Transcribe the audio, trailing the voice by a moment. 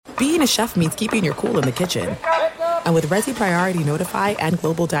being a chef means keeping your cool in the kitchen. And with Resi Priority Notify and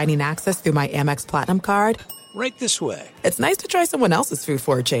Global Dining Access through my Amex Platinum card, Right this way. it's nice to try someone else's food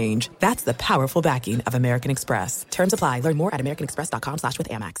for a change. That's the powerful backing of American Express. Terms apply. Learn more at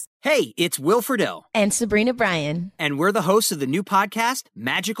americanexpress.com/withAmex. Hey, it's Will Friedle. And Sabrina Bryan. And we're the hosts of the new podcast,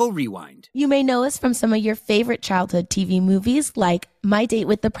 Magical Rewind. You may know us from some of your favorite childhood TV movies like My Date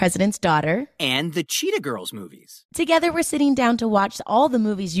with the President's Daughter And the Cheetah Girls movies. Together, we're sitting down to watch all the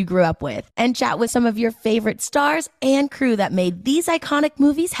movies you grew up with and chat with some of your favorite stars and crew that made these iconic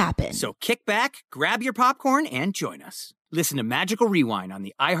movies happen. So kick back, grab your popcorn, and join us. Listen to Magical Rewind on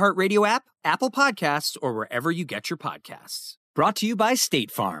the iHeartRadio app, Apple Podcasts, or wherever you get your podcasts. Brought to you by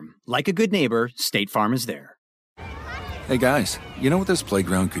State Farm. Like a good neighbor, State Farm is there. Hey guys, you know what this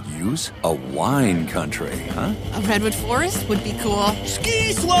playground could use? A wine country, huh? A redwood forest would be cool.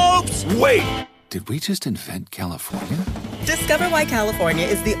 Ski slopes! Wait! Did we just invent California? Discover why California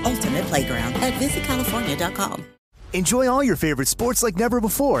is the ultimate playground at visitcalifornia.com. Enjoy all your favorite sports like never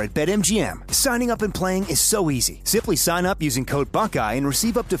before at BetMGM. Signing up and playing is so easy. Simply sign up using code Buckeye and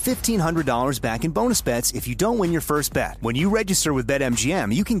receive up to $1,500 back in bonus bets if you don't win your first bet. When you register with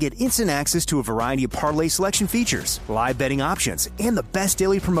BetMGM, you can get instant access to a variety of parlay selection features, live betting options, and the best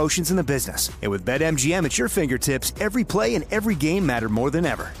daily promotions in the business. And with BetMGM at your fingertips, every play and every game matter more than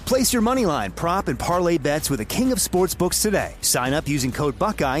ever. Place your moneyline, prop, and parlay bets with the king of sportsbooks today. Sign up using code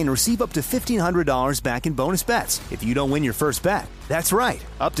Buckeye and receive up to $1,500 back in bonus bets if you don't win your first bet. That's right,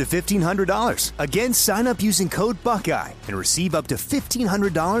 up to $1,500. Again, sign up using code Buckeye and receive up to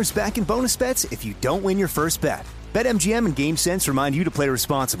 $1,500 back in bonus bets if you don't win your first bet. BetMGM and GameSense remind you to play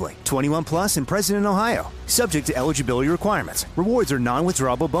responsibly. 21 plus and present in Ohio. Subject to eligibility requirements. Rewards are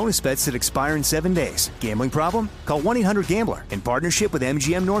non-withdrawable bonus bets that expire in 7 days. Gambling problem? Call 1-800-GAMBLER in partnership with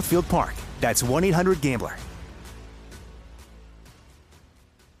MGM Northfield Park. That's 1-800-GAMBLER.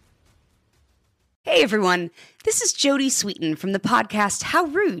 Hey everyone, this is Jody Sweeten from the podcast How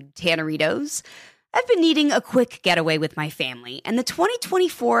Rude, Tanneritos. I've been needing a quick getaway with my family, and the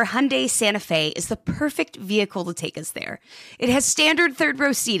 2024 Hyundai Santa Fe is the perfect vehicle to take us there. It has standard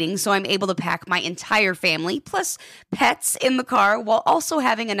third-row seating, so I'm able to pack my entire family, plus pets, in the car, while also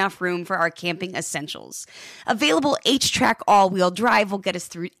having enough room for our camping essentials. Available H-Track all-wheel drive will get us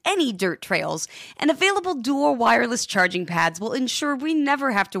through any dirt trails, and available dual wireless charging pads will ensure we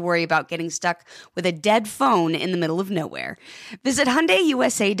never have to worry about getting stuck with a dead phone in the middle of nowhere. Visit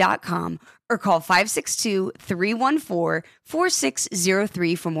HyundaiUSA.com or call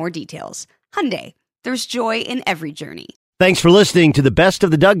 562-314-4603 for more details. Hyundai, there's joy in every journey. Thanks for listening to the Best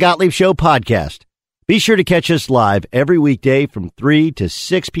of the Doug Gottlieb Show podcast. Be sure to catch us live every weekday from 3 to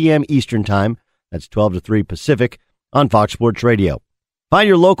 6 p.m. Eastern Time. That's 12 to 3 Pacific on Fox Sports Radio. Find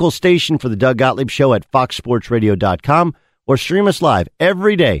your local station for the Doug Gottlieb Show at foxsportsradio.com or stream us live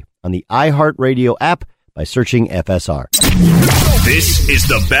every day on the iHeartRadio app by searching FSR. This is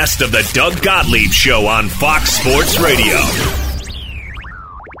the Best of the Doug Gottlieb Show on Fox Sports Radio.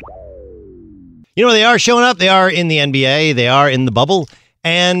 You know, they are showing up. They are in the NBA. They are in the bubble.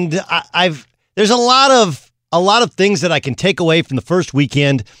 And there's a lot of things that I can take away from the first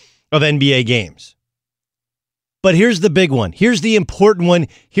weekend of NBA games. But here's the big one. Here's the important one.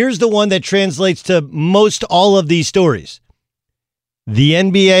 Here's the one that translates to most all of these stories. The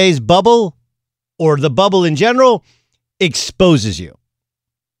NBA's bubble, or the bubble in general, exposes you.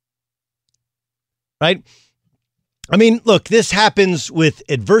 Right? I mean, look, this happens with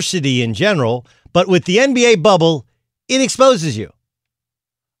adversity in general, but with the NBA bubble, it exposes you.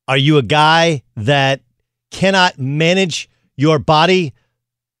 Are you a guy that cannot manage your body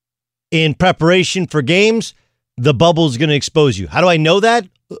in preparation for games? The bubble is going to expose you. How do I know that?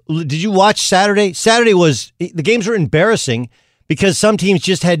 Did you watch Saturday? The games were embarrassing because some teams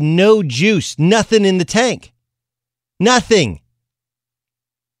just had no juice, nothing in the tank. Nothing.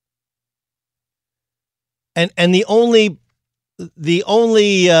 And the only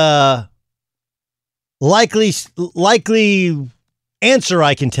likely answer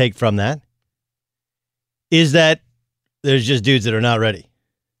I can take from that is that there's just dudes that are not ready.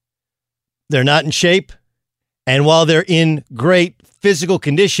 They're not in shape. And while they're in great physical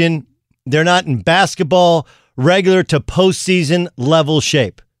condition, they're not in basketball regular to postseason level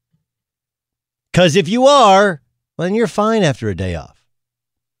shape. Because if you are, well, then you're fine after a day off.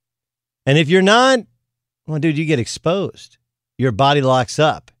 And if you're not, well, dude, you get exposed. Your body locks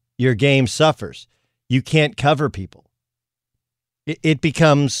up. Your game suffers. You can't cover people. It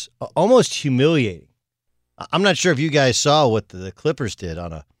becomes almost humiliating. I'm not sure if you guys saw what the Clippers did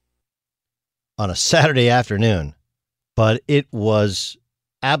on a Saturday afternoon, but it was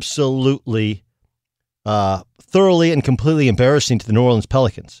absolutely thoroughly and completely embarrassing to the New Orleans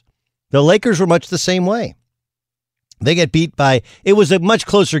Pelicans. The Lakers were much the same way. They get beat by, it was a much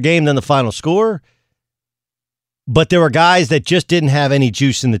closer game than the final score, but there were guys that just didn't have any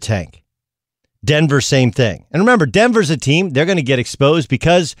juice in the tank. Denver, same thing. And remember, Denver's a team, they're going to get exposed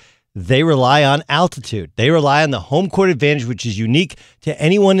because they rely on altitude. They rely on the home court advantage, which is unique to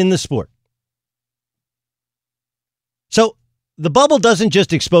anyone in the sport. So the bubble doesn't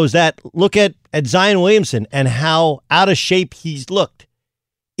just expose that. Look at Zion Williamson and how out of shape he's looked.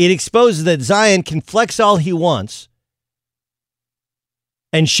 It exposes that Zion can flex all he wants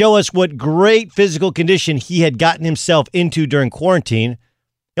and show us what great physical condition he had gotten himself into during quarantine.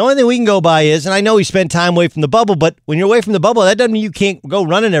 The only thing we can go by is, and I know he spent time away from the bubble, but when you're away from the bubble, that doesn't mean you can't go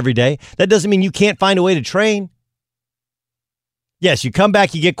running every day. That doesn't mean you can't find a way to train. Yes, you come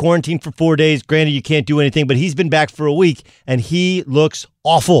back, you get quarantined for 4 days. Granted, you can't do anything, but he's been back for a week, and he looks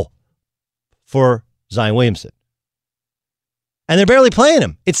awful for Zion Williamson. And they're barely playing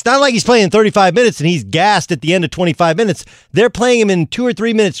him. It's not like he's playing 35 minutes and he's gassed at the end of 25 minutes. They're playing him in 2 or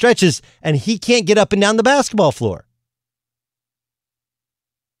 3 minute stretches, and he can't get up and down the basketball floor.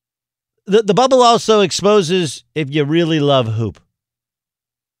 The bubble also exposes if you really love hoop.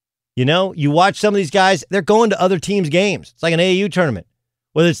 You know, you watch some of these guys, they're going to other teams' games. It's like an AAU tournament.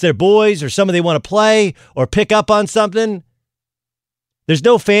 Whether it's their boys or somebody they want to play or pick up on something. There's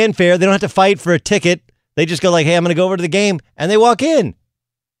no fanfare. They don't have to fight for a ticket. They just go like, hey, I'm going to go over to the game. And they walk in.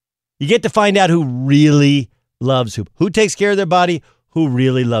 You get to find out who really loves hoop. Who takes care of their body. Who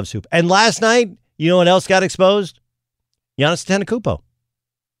really loves hoop. And last night, you know what else got exposed? Giannis Antetokounmpo.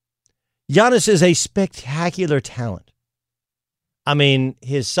 Giannis is a spectacular talent. I mean,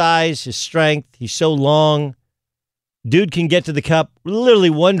 his size, his strength, he's so long. Dude can get to the cup literally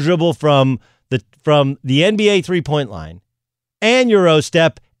one dribble from the NBA three-point line and Euro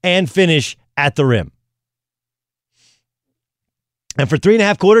step and finish at the rim. And for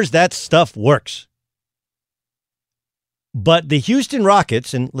 3.5 quarters, that stuff works. But the Houston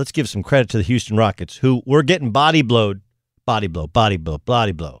Rockets, and let's give some credit to the Houston Rockets, who were getting body blow.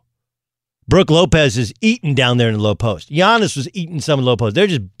 Brooke Lopez is eating down there in the low post. Giannis was eating some of the low post. They're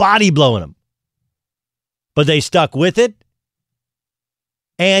just body blowing him. But they stuck with it.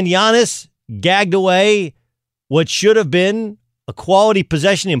 And Giannis gagged away what should have been a quality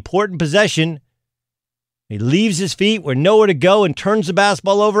possession, important possession. He leaves his feet, were nowhere to go, and turns the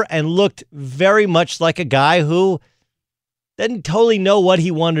basketball over and looked very much like a guy who didn't totally know what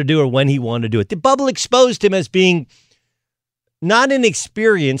he wanted to do or when he wanted to do it. The bubble exposed him as being not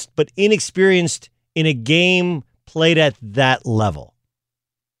inexperienced, but inexperienced in a game played at that level.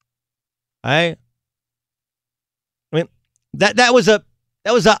 I mean, that was a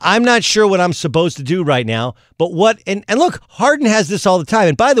I'm not sure what I'm supposed to do right now, but what and look, Harden has this all the time.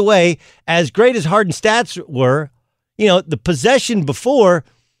 And by the way, as great as Harden's stats were, you know, the possession before,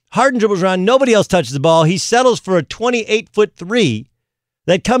 Harden dribbles around, nobody else touches the ball. He settles for a 28-foot three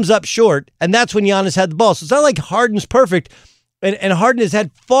that comes up short, and that's when Giannis had the ball. So it's not like Harden's perfect. And Harden has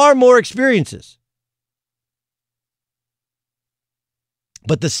had far more experiences.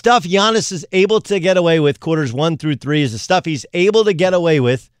 But the stuff Giannis is able to get away with, quarters 1 through 3, is the stuff he's able to get away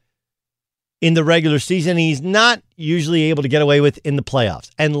with in the regular season. He's not usually able to get away with in the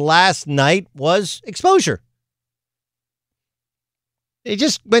playoffs. And last night was exposure. He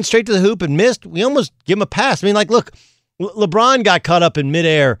just went straight to the hoop and missed. We almost give him a pass. I mean, like, look, LeBron got caught up in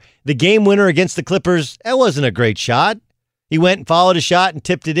midair. The game winner against the Clippers, that wasn't a great shot. He went and followed a shot and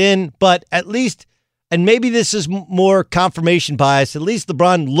tipped it in, but at least, and maybe this is more confirmation bias, at least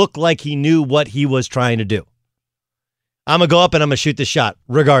LeBron looked like he knew what he was trying to do. I'm going to go up and I'm going to shoot the shot,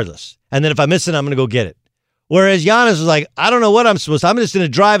 regardless. And then if I miss it, I'm going to go get it. Whereas Giannis was like, I don't know what I'm supposed to. I'm just going to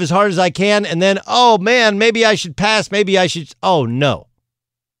drive as hard as I can, and then, oh man, maybe I should pass, maybe I should, oh no.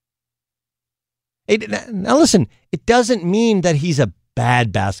 Now listen, it doesn't mean that he's a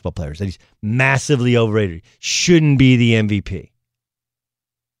bad basketball player, that he's massively overrated, shouldn't be the MVP.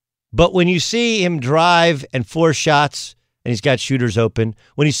 But when you see him drive and force shots and he's got shooters open,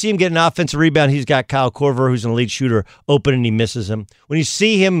 when you see him get an offensive rebound, he's got Kyle Korver, who's an elite shooter, open and he misses him. When you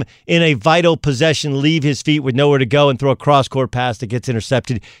see him in a vital possession leave his feet with nowhere to go and throw a cross-court pass that gets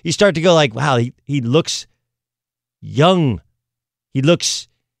intercepted, you start to go like, wow, he looks young. He looks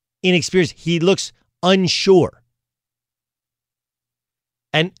inexperienced. He looks unsure.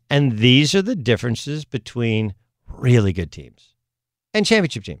 And these are the differences between really good teams and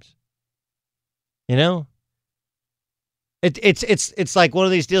championship teams. You know? It's like one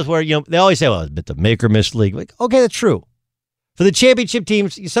of these deals where, you know, they always say, well, it's the make or miss league. Like, okay, that's true. For the championship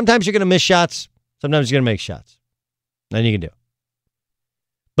teams, sometimes you're going to miss shots. Sometimes you're going to make shots. Nothing you can do.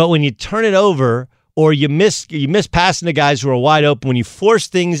 But when you turn it over or you miss passing the guys who are wide open when you force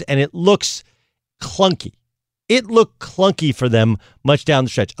things and it looks clunky. It looked clunky for them much down the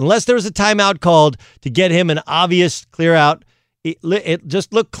stretch. Unless there was a timeout called to get him an obvious clear out, it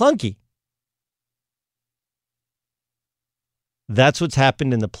just looked clunky. That's what's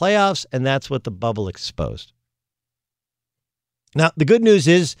happened in the playoffs, and that's what the bubble exposed. Now, the good news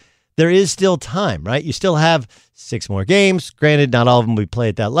is there is still time, right? You still have 6 more games. Granted, not all of them will play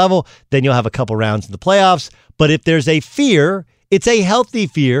at that level. Then you'll have a couple rounds in the playoffs. But if there's a fear, it's a healthy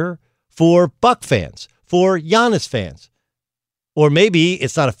fear for Buck fans, for Giannis fans. Or maybe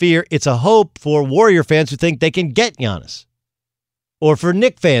it's not a fear, it's a hope for Warrior fans who think they can get Giannis. Or for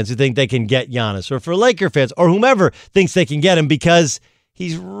Knick fans who think they can get Giannis. Or for Laker fans, or whomever thinks they can get him, because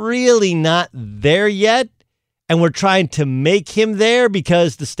he's really not there yet. And we're trying to make him there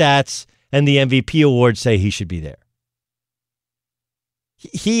because the stats and the MVP awards say he should be there.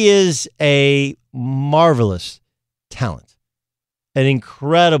 He is a marvelous talent, an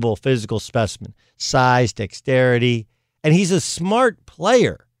incredible physical specimen, size, dexterity, and he's a smart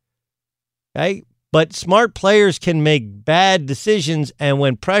player. Okay? But smart players can make bad decisions, and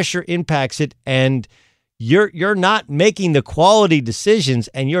when pressure impacts it and you're not making the quality decisions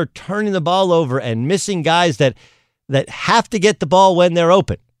and you're turning the ball over and missing guys that have to get the ball when they're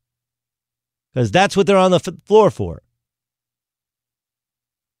open, because that's what they're on the floor for.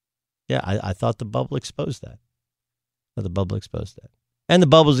 Yeah, I thought the bubble exposed that. And the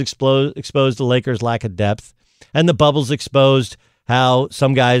bubbles exposed the Lakers' lack of depth, and the bubbles exposed how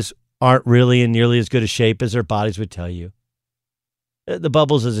some guys aren't really in nearly as good a shape as their bodies would tell you. The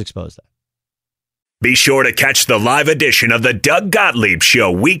bubbles has exposed that. Be sure to catch the live edition of the Doug Gottlieb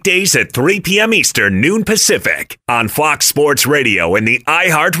Show weekdays at 3 p.m. Eastern, noon Pacific on Fox Sports Radio and the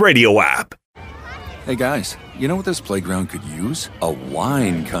iHeartRadio app. Hey, guys, you know what this playground could use? A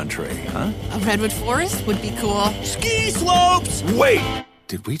wine country, huh? A redwood forest would be cool. Ski slopes! Wait!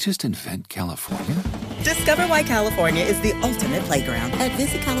 Did we just invent California? Discover why California is the ultimate playground at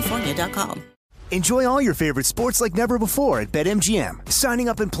visitcalifornia.com. Enjoy all your favorite sports like never before at BetMGM. Signing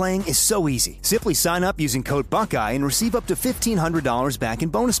up and playing is so easy. Simply sign up using code Buckeye and receive up to $1,500 back in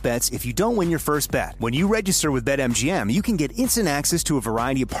bonus bets if you don't win your first bet. When you register with BetMGM, you can get instant access to a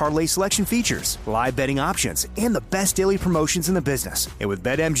variety of parlay selection features, live betting options, and the best daily promotions in the business. And with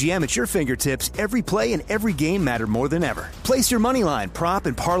BetMGM at your fingertips, every play and every game matter more than ever. Place your moneyline, prop,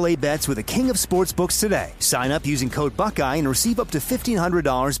 and parlay bets with the king of sportsbooks today. Sign up using code Buckeye and receive up to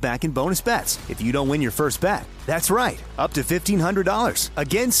 $1,500 back in bonus bets if you don't win your first bet. That's right, up to $1,500.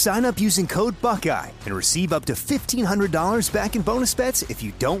 Again, sign up using code Buckeye and receive up to $1,500 back in bonus bets if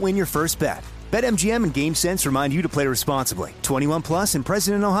you don't win your first bet. BetMGM and GameSense remind you to play responsibly. 21 plus and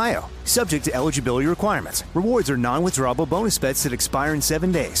present in Ohio. Subject to eligibility requirements. Rewards are non-withdrawable bonus bets that expire in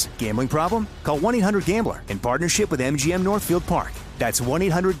 7 days. Gambling problem? Call 1-800-GAMBLER in partnership with MGM Northfield Park. That's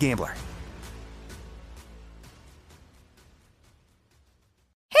 1-800-GAMBLER.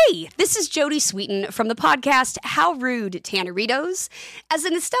 Hey, this is Jody Sweeten from the podcast How Rude, Tanneritos. As a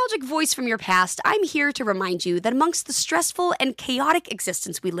nostalgic voice from your past, I'm here to remind you that amongst the stressful and chaotic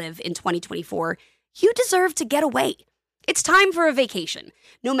existence we live in 2024, you deserve to get away. It's time for a vacation,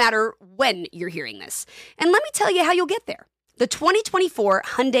 no matter when you're hearing this. And let me tell you how you'll get there. The 2024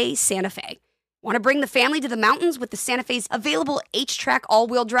 Hyundai Santa Fe. Want to bring the family to the mountains with the Santa Fe's available H-Track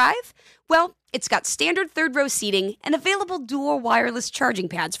all-wheel drive? Well, it's got standard third-row seating and available dual wireless charging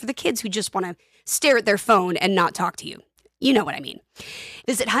pads for the kids who just want to stare at their phone and not talk to you. You know what I mean.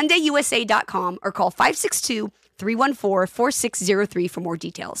 Visit HyundaiUSA.com or call 562-314-4603 for more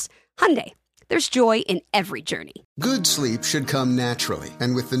details. Hyundai. There's joy in every journey. Good sleep should come naturally,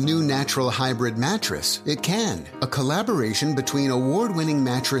 and with the new Natural Hybrid mattress, it can. A collaboration between award-winning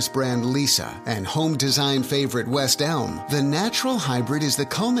mattress brand Leesa and home design favorite West Elm, the Natural Hybrid is the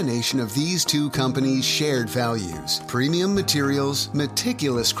culmination of these two companies' shared values: premium materials,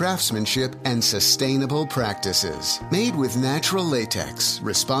 meticulous craftsmanship, and sustainable practices. Made with natural latex,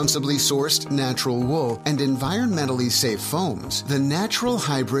 responsibly sourced natural wool, and environmentally safe foams, the Natural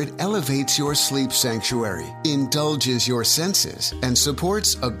Hybrid elevates your sleep sanctuary, indulges your senses, and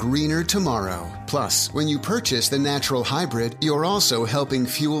supports a greener tomorrow. Plus, when you purchase the Natural Hybrid, you're also helping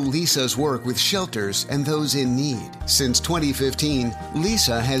fuel Leesa's work with shelters and those in need. Since 2015,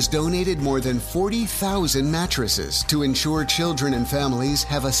 Leesa has donated more than 40,000 mattresses to ensure children and families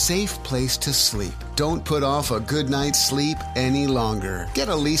have a safe place to sleep. Don't put off a good night's sleep any longer. Get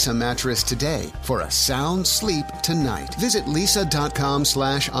a Leesa mattress today for a sound sleep tonight. Visit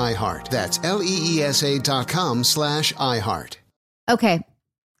leesa.com/iHeart. That's LEESA.com/iHeart. Okay.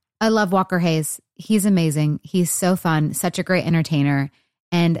 I love Walker Hayes. He's amazing. He's so fun, such a great entertainer.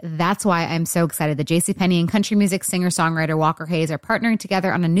 And that's why I'm so excited that JCPenney and country music singer-songwriter Walker Hayes are partnering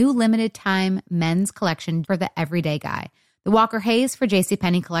together on a new limited-time men's collection for the everyday guy. The Walker Hayes for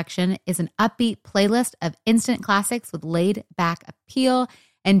JCPenney collection is an upbeat playlist of instant classics with laid-back appeal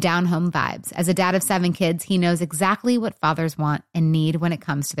and down-home vibes. As a dad of 7 kids, he knows exactly what fathers want and need when it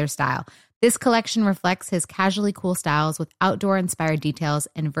comes to their style. This collection reflects his casually cool styles with outdoor-inspired details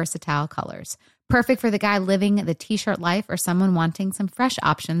and versatile colors. Perfect for the guy living the t-shirt life or someone wanting some fresh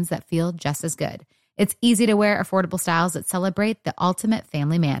options that feel just as good. It's easy to wear, affordable styles that celebrate the ultimate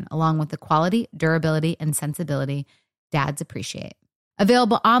family man, along with the quality, durability, and sensibility dads appreciate.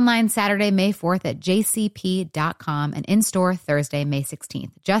 Available online Saturday, May 4th at jcp.com and in-store Thursday, May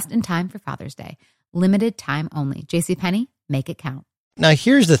 16th, just in time for Father's Day. Limited time only. JCPenney, make it count. Now,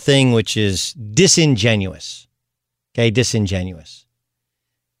 here's the thing which is disingenuous. Okay, disingenuous.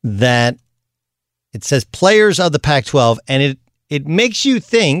 That it says players of the Pac-12, and it makes you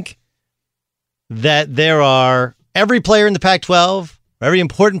think that there are every player in the Pac-12, every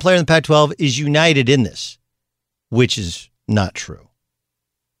important player in the Pac-12 is united in this, which is not true.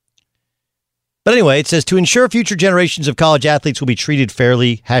 But anyway, it says to ensure future generations of college athletes will be treated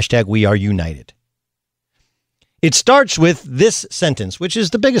fairly, #WeAreUnited. It starts with this sentence, which is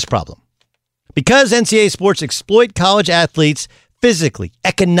the biggest problem. Because NCAA sports exploit college athletes physically,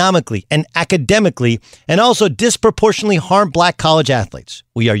 economically, and academically, and also disproportionately harm black college athletes,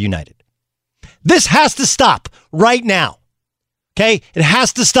 we are united. This has to stop right now. Okay? It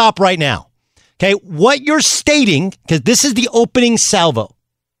has to stop right now. Okay? What you're stating, because this is the opening salvo.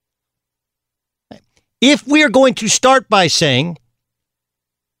 If we are going to start by saying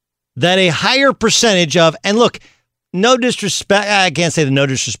that a higher percentage of, and look, no disrespect, I can't say the no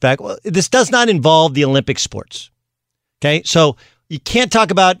disrespect. Well, this does not involve the Olympic sports. Okay, so you can't talk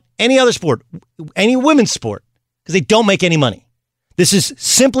about any other sport, any women's sport, because they don't make any money. This is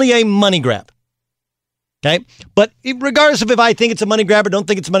simply a money grab. Okay, but regardless of if I think it's a money grab or don't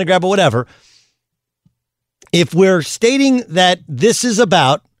think it's a money grab or whatever, if we're stating that this is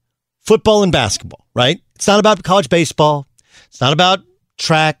about football and basketball, right? It's not about college baseball. It's not about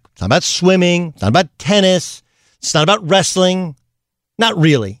track. It's not about swimming. It's not about tennis. It's not about wrestling. Not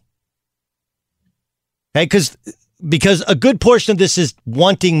really. Okay, because a good portion of this is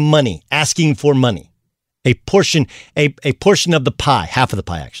wanting money, asking for money. A portion of the pie, half of the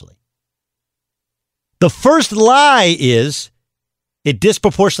pie, actually. The first lie is it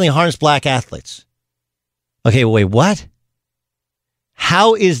disproportionately harms black athletes. Okay, wait, what?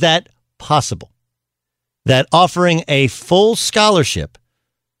 How is that possible? That offering a full scholarship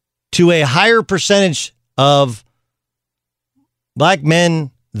to a higher percentage of black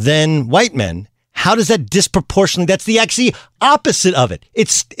men than white men, how does that disproportionately? That's the actually opposite of it.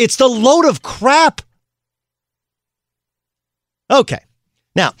 It's the load of crap. Okay.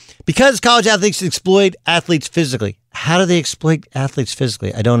 Now, because college athletes exploit athletes physically, how do they exploit athletes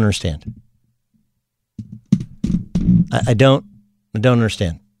physically? I don't understand. I don't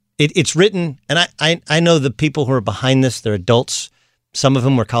understand. It's written, and I know the people who are behind this, they're adults. Some of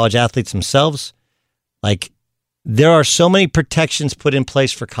them were college athletes themselves. Like, there are so many protections put in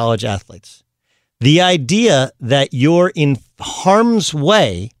place for college athletes. The idea that you're in harm's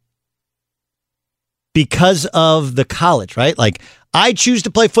way because of the college, right? Like, I choose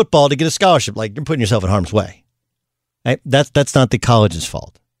to play football to get a scholarship. Like, you're putting yourself in harm's way. Right? That's not the college's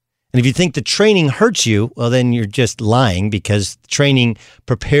fault. And if you think the training hurts you, well, then you're just lying because training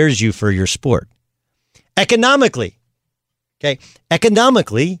prepares you for your sport. Economically,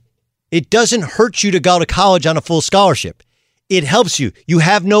 it doesn't hurt you to go to college on a full scholarship. It helps you. You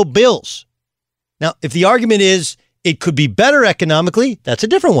have no bills. Now, if the argument is it could be better economically, that's a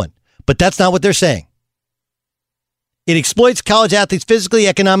different one. But that's not what they're saying. It exploits college athletes physically,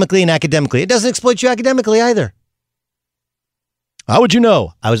 economically, and academically. It doesn't exploit you academically either. How would you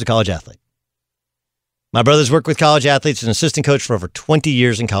know? I was a college athlete. My brother's worked with college athletes as an assistant coach for over 20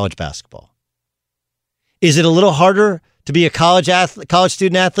 years in college basketball. Is it a little harder to be a college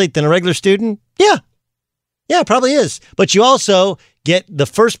student athlete than a regular student? Yeah. Yeah, it probably is. But you also get the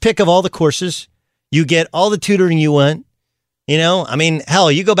first pick of all the courses. You get all the tutoring you want. You know, I mean,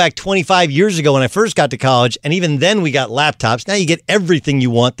 hell, you go back 25 years ago when I first got to college, and even then we got laptops. Now you get everything you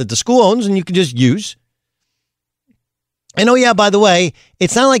want that the school owns and you can just use. And oh, yeah, by the way,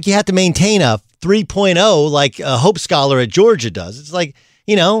 it's not like you have to maintain a 3.0 like a Hope Scholar at Georgia does. It's like,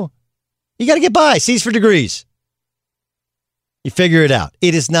 you know, you got to get by. C's for degrees. You figure it out.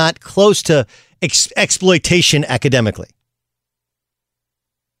 It is not close to exploitation academically.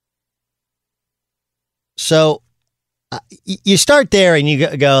 So you start there and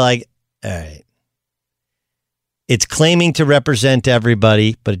you go like, all right. It's claiming to represent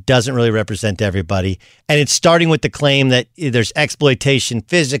everybody, but it doesn't really represent everybody. And it's starting with the claim that there's exploitation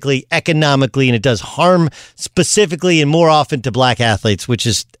physically, economically, and it does harm specifically and more often to black athletes, which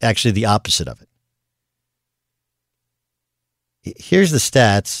is actually the opposite of it. Here's the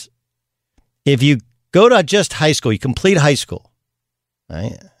stats. If you go to just high school, you complete high school,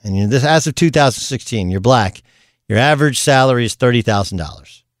 right? And this as of 2016, you're black. Your average salary is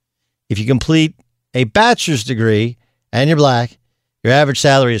 $30,000. If you complete a bachelor's degree and you're black, your average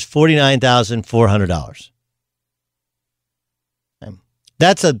salary is $49,400.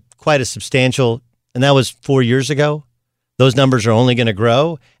 That's quite a substantial, and that was 4 years ago. Those numbers are only going to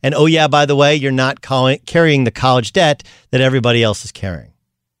grow. And oh yeah, by the way, you're not carrying the college debt that everybody else is carrying.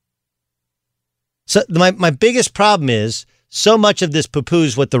 So my biggest problem is so much of this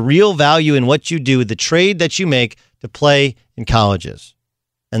poo-poos what the real value in what you do, the trade that you make to play in college is.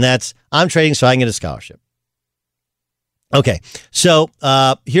 And that's, I'm trading so I can get a scholarship. Okay, so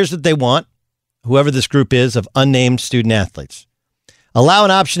here's what they want, whoever this group is of unnamed student athletes. Allow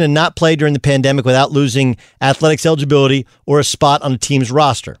an option to not play during the pandemic without losing athletics eligibility or a spot on a team's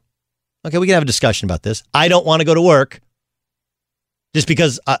roster. Okay, we can have a discussion about this. I don't want to go to work just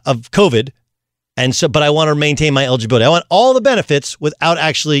because of COVID. And so, but I want to maintain my eligibility. I want all the benefits without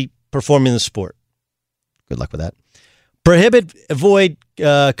actually performing the sport. Good luck with that. Avoid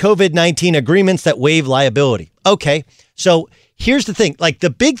COVID-19 agreements that waive liability. Okay, so here's the thing. Like the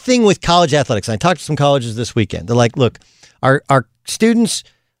big thing with college athletics, and I talked to some colleges this weekend. They're like, look, our student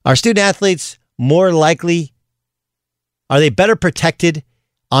athletes more likely, are they better protected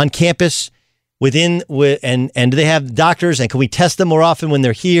on campus and do they have doctors, and can we test them more often when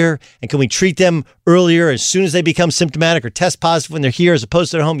they're here, and can we treat them earlier as soon as they become symptomatic or test positive when they're here as opposed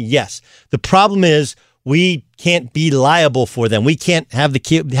to at home? Yes. The problem is we can't be liable for them. We can't have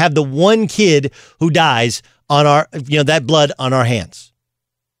the one kid who dies on that blood on our hands.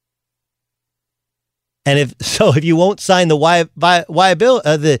 And if you won't sign the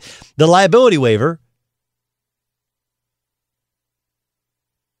liability waiver,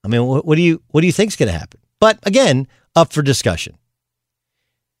 I mean, what do you think is going to happen? But again, up for discussion.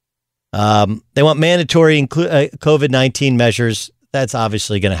 They want mandatory COVID-19 measures. That's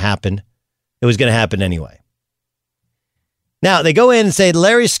obviously going to happen. It was going to happen anyway. Now, they go in and say,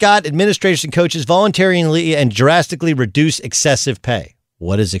 Larry Scott, administrators and coaches voluntarily and drastically reduce excessive pay.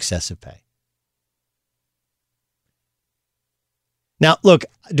 What is excessive pay? Now, look,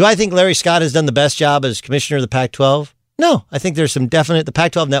 do I think Larry Scott has done the best job as commissioner of the Pac-12? No, I think there's some definite, the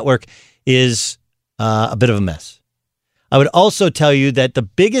Pac-12 network is a bit of a mess. I would also tell you that the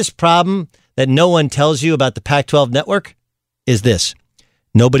biggest problem that no one tells you about the Pac-12 network is this.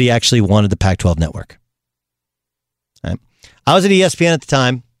 Nobody actually wanted the Pac-12 network. Right? I was at ESPN at the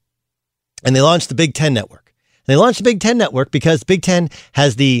time, and they launched the Big Ten network. And they launched the Big Ten network because Big Ten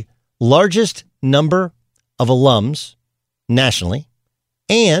has the largest number of alums nationally,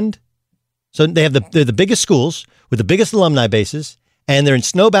 and so they're the biggest schools with the biggest alumni bases, and they're in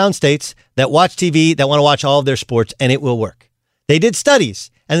snowbound states that watch TV, that want to watch all of their sports, and it will work. They did studies,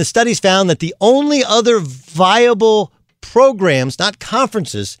 and the studies found that the only other viable programs, not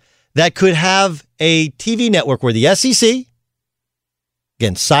conferences, that could have a TV network were the SEC,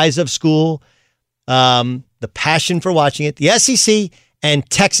 again, size of school, the passion for watching it, the SEC, and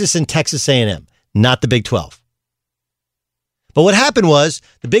Texas A&M, not the Big 12. But what happened was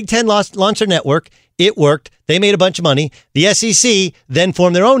the Big Ten launched their network. It worked. They made a bunch of money. The SEC then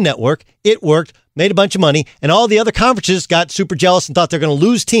formed their own network. It worked, made a bunch of money. And all the other conferences got super jealous and thought they're going to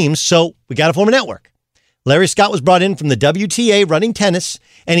lose teams. So we got to form a network. Larry Scott was brought in from the WTA running tennis,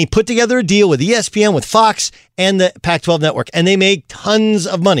 and he put together a deal with ESPN, with Fox, and the Pac-12 network. And they made tons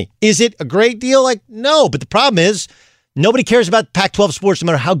of money. Is it a great deal? No. But the problem is nobody cares about Pac-12 sports no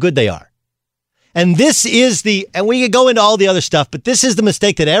matter how good they are. And this is and we could go into all the other stuff, but this is the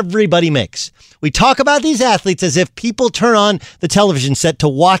mistake that everybody makes. We talk about these athletes as if people turn on the television set to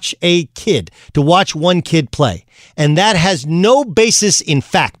watch to watch one kid play. And that has no basis in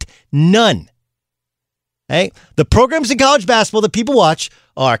fact. None. Okay? The programs in college basketball that people watch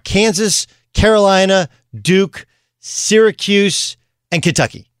are Kansas, Carolina, Duke, Syracuse, and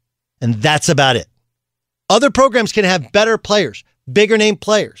Kentucky. And that's about it. Other programs can have better players, bigger name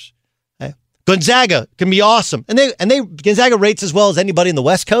players. Gonzaga can be awesome. And Gonzaga rates as well as anybody in the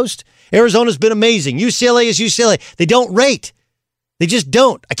West Coast. Arizona's been amazing. UCLA is UCLA. They don't rate. They just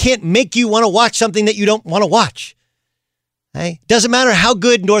don't. I can't make you want to watch something that you don't want to watch. Okay? Doesn't matter how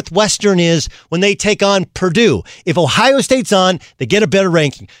good Northwestern is when they take on Purdue. If Ohio State's on, they get a better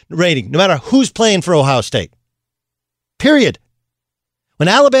rating, no matter who's playing for Ohio State. Period. When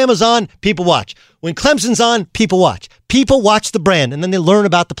Alabama's on, people watch. When Clemson's on, people watch. People watch the brand, and then they learn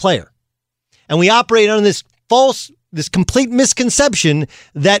about the player. And we operate on this complete misconception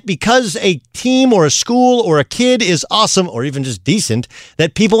that because a team or a school or a kid is awesome or even just decent,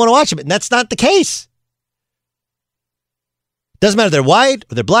 that people want to watch them. And that's not the case. Doesn't matter if they're white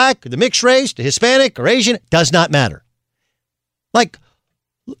or they're black or they're mixed race, they're Hispanic or Asian. It does not matter. Like,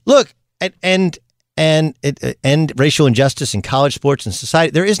 look, and racial injustice in college sports and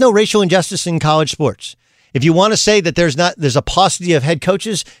society. There is no racial injustice in college sports. If you want to say that there's a paucity of head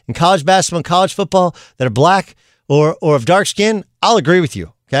coaches in college basketball and college football that are black or of dark skin, I'll agree with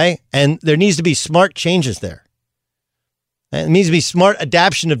you. Okay. And there needs to be smart changes there. And it needs to be smart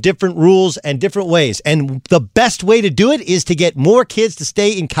adaptation of different rules and different ways. And the best way to do it is to get more kids to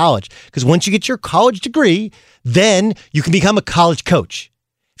stay in college. Because once you get your college degree, then you can become a college coach.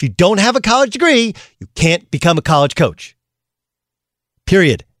 If you don't have a college degree, you can't become a college coach.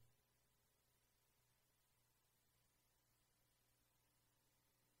 Period.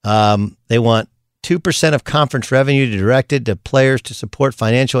 They want 2% of conference revenue directed to players to support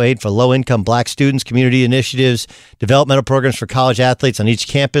financial aid for low-income black students, community initiatives, developmental programs for college athletes on each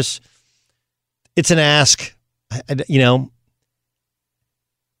campus. It's an ask. You know,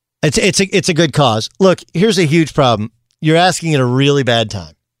 it's a good cause. Look, here's a huge problem. You're asking at a really bad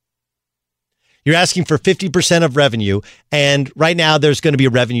time. You're asking for 50% of revenue, and right now there's going to be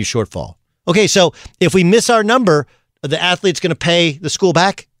a revenue shortfall. Okay, so if we miss our number, are the athlete's going to pay the school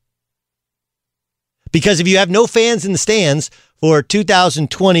back? Because if you have no fans in the stands for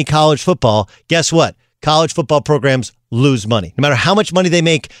 2020 college football, guess what? College football programs lose money. No matter how much money they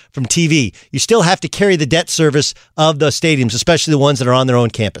make from TV, you still have to carry the debt service of the stadiums, especially the ones that are on their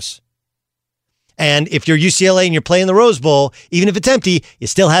own campus. And if you're UCLA and you're playing the Rose Bowl, even if it's empty, you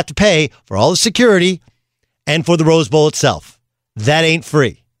still have to pay for all the security and for the Rose Bowl itself. That ain't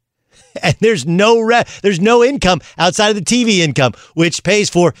free. And there's no income outside of the TV income, which pays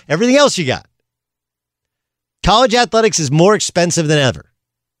for everything else you got. College athletics is more expensive than ever.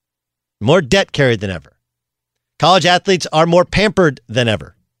 More debt carried than ever. College athletes are more pampered than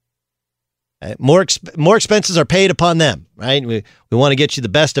ever. More expenses are paid upon them, right? We want to get you the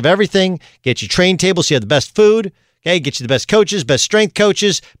best of everything, get you train tables so you have the best food, okay? Get you the best coaches, best strength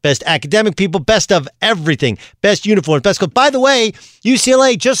coaches, best academic people, best of everything, best uniforms, best clothes. By the way,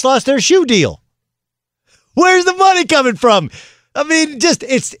 UCLA just lost their shoe deal. Where's the money coming from? I mean, just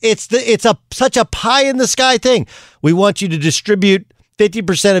it's such a pie in the sky thing. We want you to distribute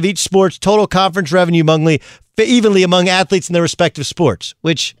 50% of each sport's total conference revenue evenly among athletes in their respective sports,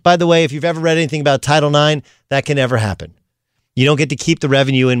 which, by the way, if you've ever read anything about Title IX, that can never happen. You don't get to keep the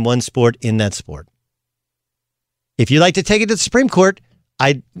revenue in one sport in that sport. If you'd like to take it to the Supreme Court,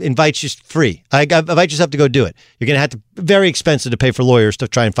 I invite you free. I invite yourself to go do it. You're going to have to very expensive to pay for lawyers to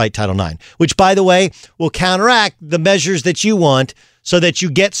try and fight Title IX, which, by the way, will counteract the measures that you want so that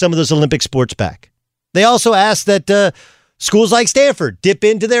you get some of those Olympic sports back. They also ask that schools like Stanford dip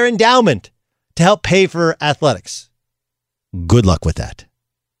into their endowment to help pay for athletics. Good luck with that.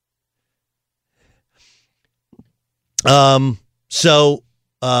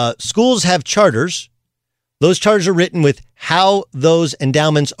 Schools have charters. Those charters are written with how those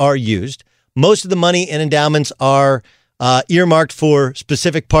endowments are used. Most of the money in endowments are earmarked for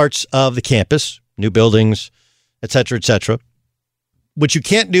specific parts of the campus, new buildings, et cetera, et cetera. What you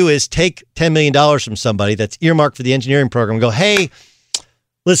can't do is take $10 million from somebody that's earmarked for the engineering program and go, hey,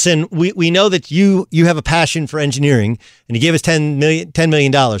 listen, we know that you have a passion for engineering and you gave us $10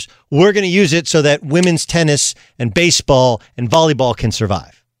 million. We're going to use it so that women's tennis and baseball and volleyball can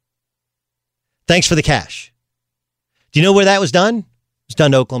survive. Thanks for the cash. Do you know where that was done? It was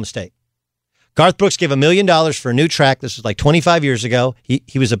done to Oklahoma State. Garth Brooks gave $1 million for a new track. This was like 25 years ago. He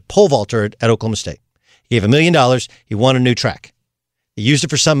was a pole vaulter at Oklahoma State. He gave $1 million. He won a new track. He used it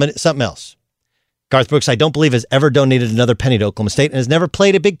for something else. Garth Brooks, I don't believe, has ever donated another penny to Oklahoma State and has never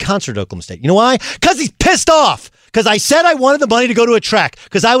played a big concert at Oklahoma State. You know why? Because he's pissed off. Because I said I wanted the money to go to a track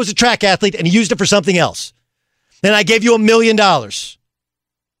because I was a track athlete and he used it for something else. Then I gave you $1 million.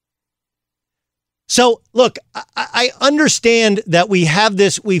 So, look, I understand that we have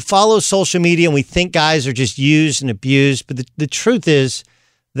this, we follow social media and we think guys are just used and abused. But the truth is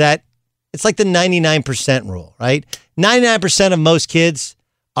that it's like the 99% rule, right? 99% of most kids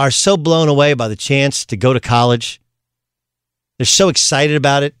are so blown away by the chance to go to college. They're so excited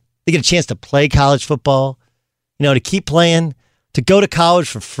about it. They get a chance to play college football, to keep playing, to go to college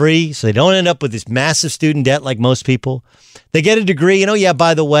for free so they don't end up with this massive student debt like most people. They get a degree.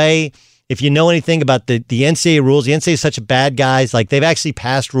 By the way, if you know anything about the NCAA rules, the NCAA is such bad guys. Like, they've actually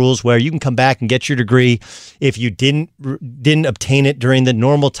passed rules where you can come back and get your degree if you didn't obtain it during the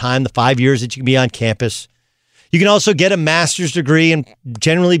normal time, the 5 years that you can be on campus. You can also get a master's degree and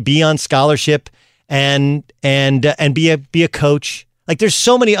generally be on scholarship and be a coach. Like, there's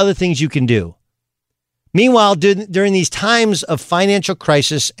so many other things you can do. Meanwhile, during these times of financial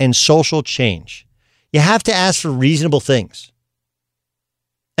crisis and social change, you have to ask for reasonable things.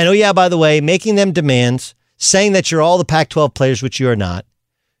 And oh yeah, by the way, making them demands, saying that you're all the Pac-12 players, which you are not,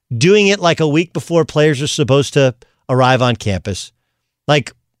 doing it like a week before players are supposed to arrive on campus,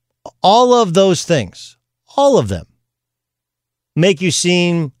 like all of those things, all of them make you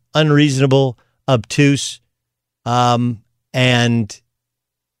seem unreasonable, obtuse, and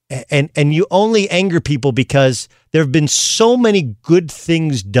you only anger people because there have been so many good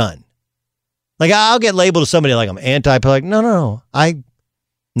things done. Like, I'll get labeled as somebody like I'm anti-like, no,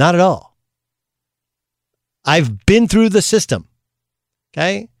 not at all. I've been through the system.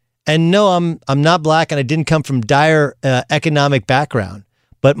 Okay. And no, I'm not black and I didn't come from dire economic background,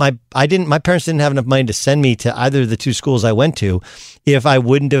 but my parents didn't have enough money to send me to either of the two schools I went to if I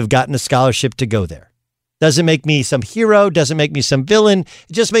wouldn't have gotten a scholarship to go there. Doesn't make me some hero, doesn't make me some villain.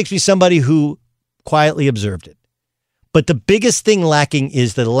 It just makes me somebody who quietly observed it. But the biggest thing lacking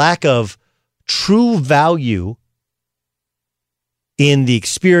is the lack of true value in the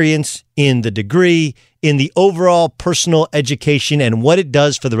experience, in the degree, in the overall personal education and what it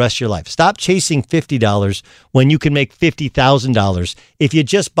does for the rest of your life. Stop chasing $50 when you can make $50,000 if you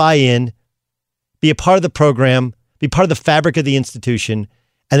just buy in, be a part of the program, be part of the fabric of the institution,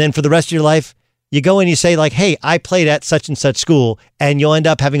 and then for the rest of your life, you go and you say like, hey, I played at such and such school, and you'll end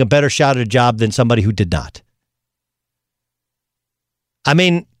up having a better shot at a job than somebody who did not. I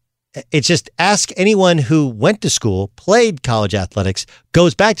mean, it's just ask anyone who went to school, played college athletics,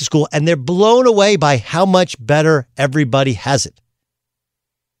 goes back to school, and they're blown away by how much better everybody has it.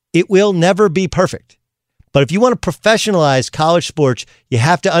 It will never be perfect. But if you want to professionalize college sports, you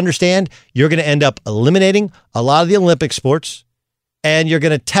have to understand you're going to end up eliminating a lot of the Olympic sports, and you're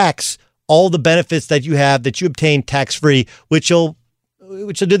going to tax all the benefits that you have that you obtain tax-free, which will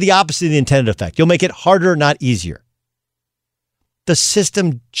do the opposite of the intended effect. You'll make it harder, not easier. The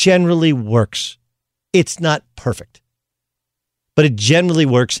system generally works. It's not perfect, but it generally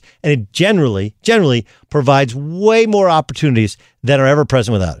works, and it generally provides way more opportunities than are ever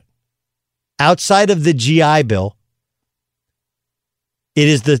present without it. Outside of the GI Bill, it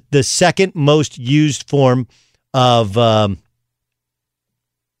is the second most used form of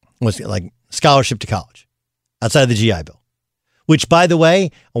scholarship to college, outside of the GI Bill, which, by the way,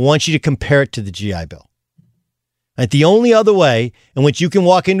 I want you to compare it to the GI Bill. Right? The only other way in which you can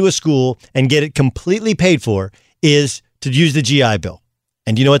walk into a school and get it completely paid for is to use the GI Bill.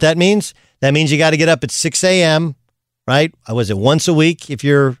 And do you know what that means? That means you got to get up at 6 a.m., right? Was it once a week if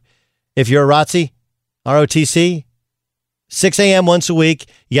you're a ROTC, ROTC? 6 a.m. once a week.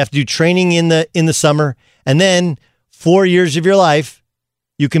 You have to do training in the summer. And then 4 years of your life,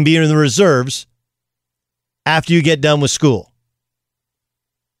 you can be in the reserves after you get done with school.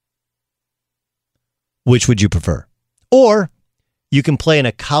 Which would you prefer? Or you can play in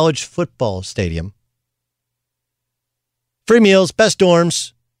a college football stadium. Free meals, best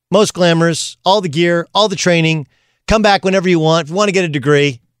dorms, most glamorous, all the gear, all the training. Come back whenever you want. If you want to get a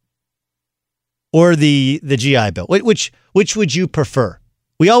degree. Or the GI Bill. Which would you prefer?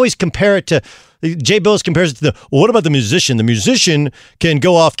 We always compare it to, Jay Bills compares it to what about the musician? The musician can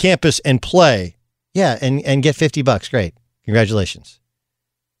go off campus and play. Yeah, and get $50. Great. Congratulations.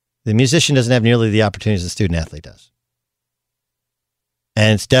 The musician doesn't have nearly the opportunities the student athlete does.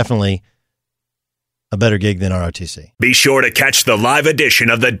 And it's definitely a better gig than ROTC. Be sure to catch the live edition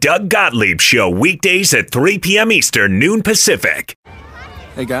of the Doug Gottlieb Show weekdays at 3 p.m. Eastern, noon Pacific.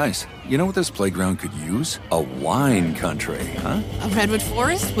 Hey guys, you know what this playground could use? A wine country, huh? A redwood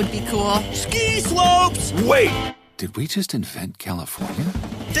forest would be cool. Ski slopes! Wait! Did we just invent California?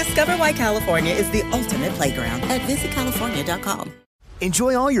 Discover why California is the ultimate playground at visitcalifornia.com.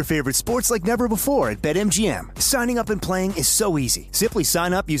 Enjoy all your favorite sports like never before at BetMGM. Signing up and playing is so easy. Simply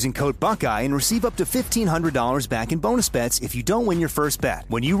sign up using code Buckeye and receive up to $1,500 back in bonus bets if you don't win your first bet.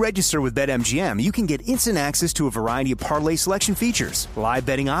 When you register with BetMGM, you can get instant access to a variety of parlay selection features, live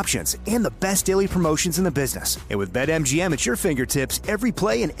betting options, and the best daily promotions in the business. And with BetMGM at your fingertips, every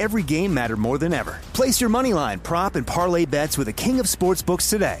play and every game matter more than ever. Place your moneyline, prop, and parlay bets with the king of sportsbooks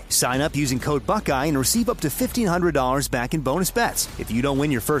today. Sign up using code Buckeye and receive up to $1,500 back in bonus bets if you don't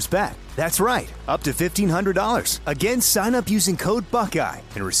win your first bet. That's right, up to $1,500. Again, sign up using code Buckeye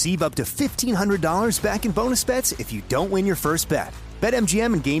and receive up to $1,500 back in bonus bets if you don't win your first bet.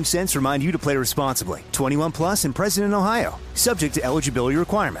 BetMGM and GameSense remind you to play responsibly. 21 plus and present in Ohio. Subject to eligibility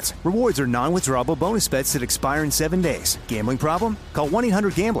requirements. Rewards are non-withdrawable bonus bets that expire in 7 days. Gambling problem? Call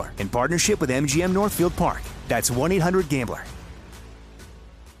 1-800-GAMBLER in partnership with MGM Northfield Park. That's 1-800-GAMBLER.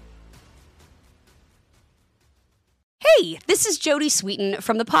 Hey, this is Jody Sweeten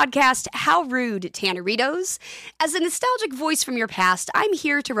from the podcast How Rude, Tanneritos. As a nostalgic voice from your past, I'm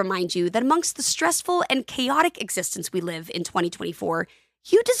here to remind you that amongst the stressful and chaotic existence we live in 2024,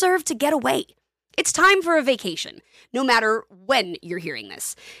 you deserve to get away. It's time for a vacation, no matter when you're hearing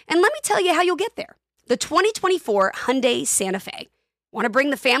this. And let me tell you how you'll get there. The 2024 Hyundai Santa Fe. Want to bring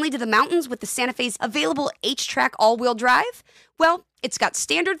the family to the mountains with the Santa Fe's available H-Track all-wheel drive? Well, it's got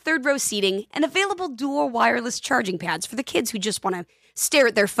standard third-row seating and available dual wireless charging pads for the kids who just want to stare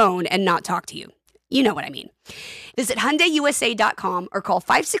at their phone and not talk to you. You know what I mean. Visit HyundaiUSA.com or call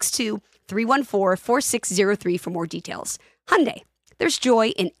 562-314-4603 for more details. Hyundai. There's joy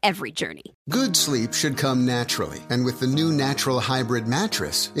in every journey. Good sleep should come naturally, and with the new Natural Hybrid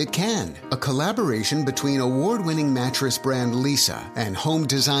mattress, it can. A collaboration between award-winning mattress brand Leesa and home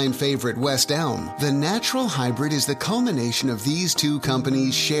design favorite West Elm, the Natural Hybrid is the culmination of these two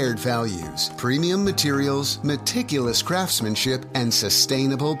companies' shared values: premium materials, meticulous craftsmanship, and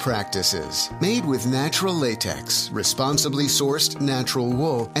sustainable practices. Made with natural latex, responsibly sourced natural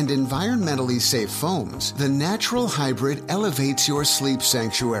wool, and environmentally safe foams, the Natural Hybrid elevates your sleep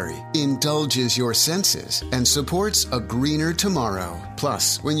sanctuary, indulges your senses, and supports a greener tomorrow.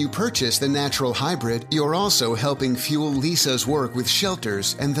 Plus, when you purchase the Natural Hybrid, you're also helping fuel Leesa's work with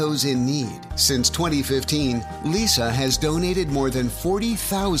shelters and those in need. Since 2015, Leesa has donated more than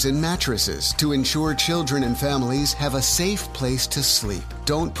 40,000 mattresses to ensure children and families have a safe place to sleep.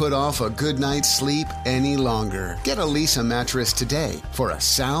 Don't put off a good night's sleep any longer. Get a Leesa mattress today for a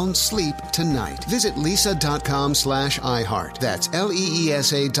sound sleep tonight. Visit leesa.com/iHeart. That's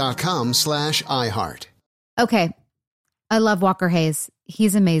LEESA.com/iHeart. Okay. I love Walker Hayes.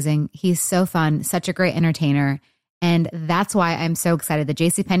 He's amazing. He's so fun, such a great entertainer. And that's why I'm so excited that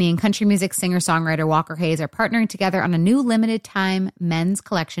JCPenney and country music singer-songwriter Walker Hayes are partnering together on a new limited time men's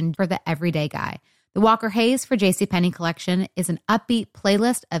collection for the everyday guy. The Walker Hayes for JCPenney collection is an upbeat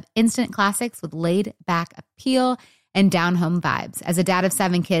playlist of instant classics with laid-back appeal and down-home vibes. As a dad of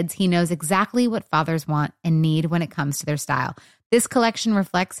 7 kids, he knows exactly what fathers want and need when it comes to their style. This collection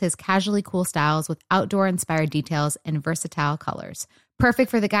reflects his casually cool styles with outdoor-inspired details and versatile colors. Perfect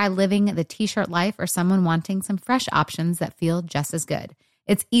for the guy living the t-shirt life or someone wanting some fresh options that feel just as good.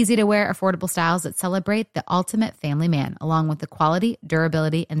 It's easy to wear, affordable styles that celebrate the ultimate family man, along with the quality,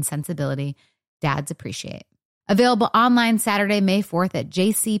 durability, and sensibility dads appreciate. Available online Saturday, May 4th at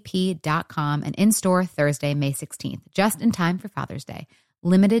jcp.com and in-store Thursday, May 16th, just in time for Father's Day.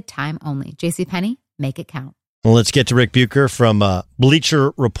 Limited time only. JCPenney, make it count. Well, let's get to Rick Bucher from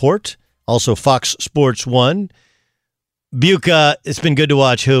Bleacher Report, also Fox Sports 1. Bucher, it's been good to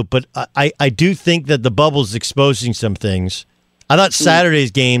watch hoop, but I do think that the bubble's exposing some things. I thought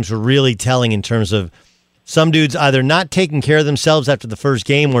Saturday's games were really telling in terms of some dudes either not taking care of themselves after the first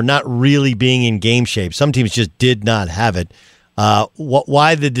game or not really being in game shape. Some teams just did not have it.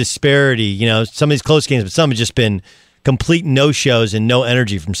 Why the disparity? You know, some of these close games, but some have just been complete no-shows and no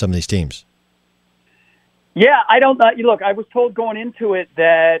energy from some of these teams. Yeah, I don't know. Look, I was told going into it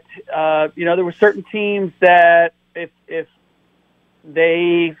that, there were certain teams that if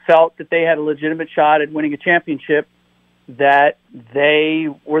they felt that they had a legitimate shot at winning a championship, that they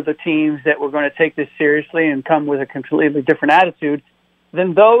were the teams that were going to take this seriously and come with a completely different attitude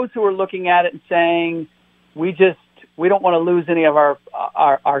than those who are looking at it and saying, we don't want to lose any of our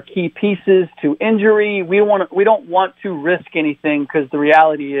key pieces to injury. We don't want to risk anything because the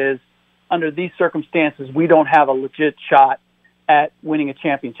reality is, under these circumstances, we don't have a legit shot at winning a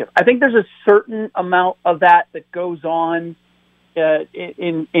championship. I think there's a certain amount of that goes on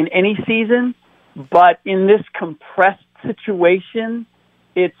in any season, but in this compressed situation,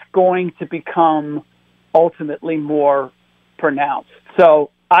 it's going to become ultimately more pronounced.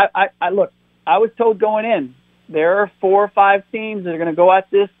 So I was told going in, there are 4 or 5 teams that are going to go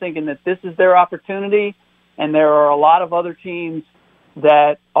at this thinking that this is their opportunity, and there are a lot of other teams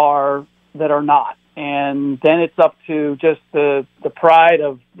that are not. And then it's up to just the pride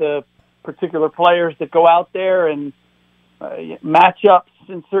of the particular players that go out there and matchups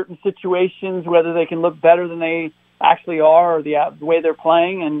in certain situations, whether they can look better than they actually are or the way they're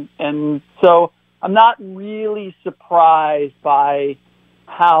playing. And so I'm not really surprised by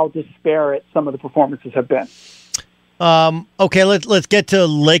how disparate some of the performances have been. Okay, let's get to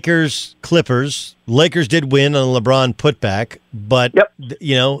Lakers-Clippers. Lakers did win on a LeBron putback, but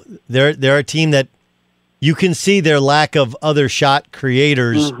they're a team that you can see their lack of other shot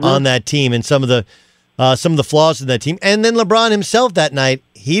creators on that team and some of the flaws in that team. And then LeBron himself that night,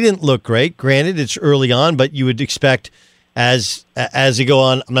 he didn't look great. Granted, it's early on, but you would expect as you go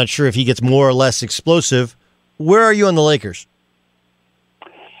on, I'm not sure if he gets more or less explosive. Where are you on the Lakers?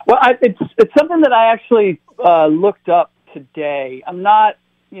 Well, it's something that I actually looked up today. I'm not,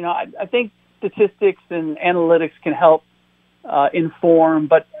 I think statistics and analytics can help inform,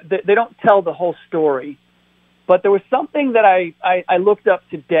 but they don't tell the whole story. But there was something that I looked up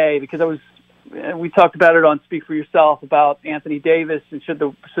today because we talked about it on Speak for Yourself about Anthony Davis and should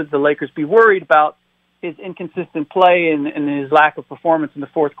the Lakers be worried about his inconsistent play and his lack of performance in the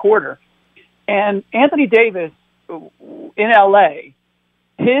fourth quarter. And Anthony Davis in LA,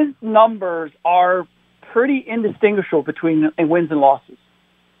 his numbers are pretty indistinguishable between wins and losses.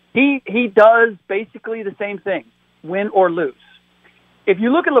 He does basically the same thing, win or lose. If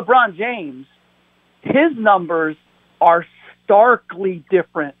you look at LeBron James, his numbers are starkly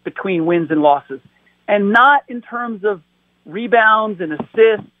different between wins and losses, and not in terms of rebounds and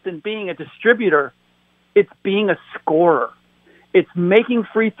assists and being a distributor. It's being a scorer. It's making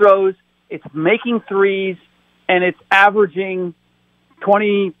free throws. It's making threes, and it's averaging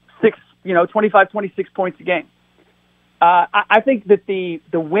 25, 26 points a game. I think that the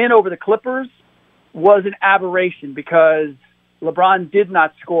win over the Clippers was an aberration because LeBron did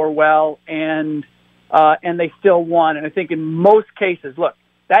not score well, and they still won. And I think in most cases, look,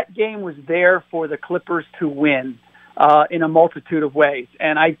 that game was there for the Clippers to win in a multitude of ways.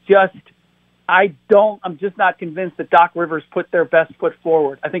 And I'm just not convinced that Doc Rivers put their best foot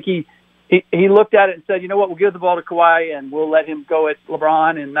forward. I think he looked at it and said, you know what, we'll give the ball to Kawhi and we'll let him go at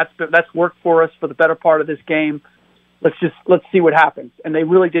LeBron, and that's worked for us for the better part of this game. Let's see what happens. And they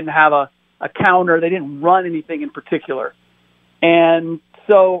really didn't have a counter. They didn't run anything in particular. And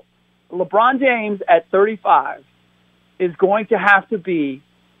so LeBron James at 35 is going to have to be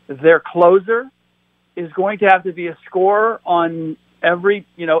their closer, is going to have to be a scorer on every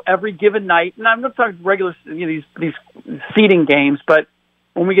given night. And I'm not talking regular, these seeding games, but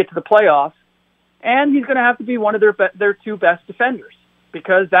when we get to the playoffs, and he's going to have to be one of their two best defenders,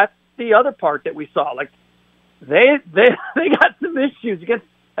 because that's the other part that we saw. Like they got some issues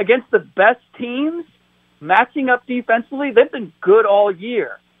against the best teams, matching up defensively. They've been good all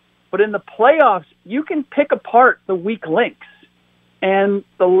year, but in the playoffs, you can pick apart the weak links, and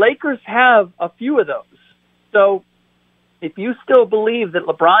the Lakers have a few of those. So if you still believe that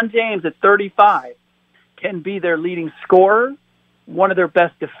LeBron James at 35 can be their leading scorer, one of their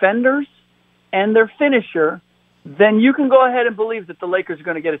best defenders, and their finisher, then you can go ahead and believe that the Lakers are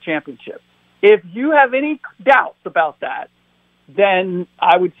going to get a championship. If you have any doubts about that, then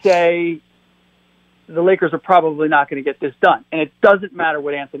I would say the Lakers are probably not going to get this done. And it doesn't matter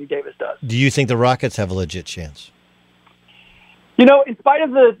what Anthony Davis does. Do you think the Rockets have a legit chance? In spite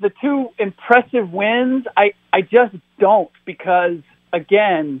of the two impressive wins, I just don't, because,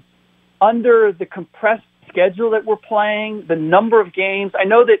 again, under the compressed schedule that we're playing, the number of games, I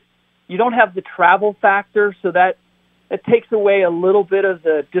know that you don't have the travel factor, so that takes away a little bit of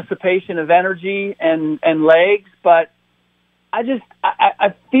the dissipation of energy and legs, but I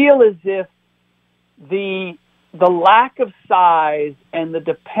feel as if the lack of size and the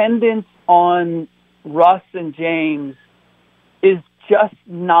dependence on Russ and James is just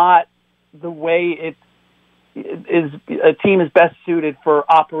not the way a team is best suited for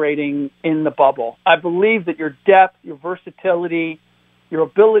operating in the bubble. I believe that your depth, your versatility, your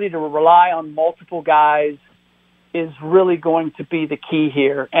ability to rely on multiple guys is really going to be the key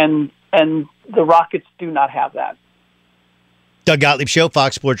here, and the Rockets do not have that. Doug Gottlieb Show,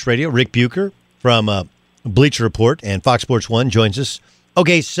 Fox Sports Radio. Rick Bucher from Bleacher Report and Fox Sports 1 joins us.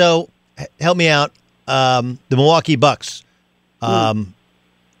 Okay, so help me out. The Milwaukee Bucks. There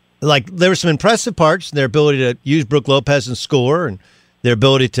were some impressive parts, their ability to use Brook Lopez and score, and their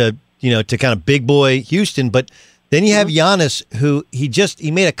ability to kind of big boy Houston. But then you have Giannis, who he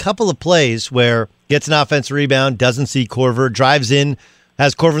made a couple of plays where gets an offensive rebound, doesn't see Korver, drives in,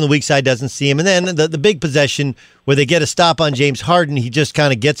 has Korver on the weak side, doesn't see him. And then the big possession where they get a stop on James Harden, he just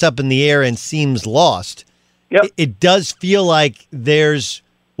kind of gets up in the air and seems lost. Yep. It does feel like there's,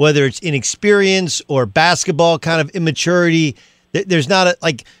 whether it's inexperience or basketball kind of immaturity, there's not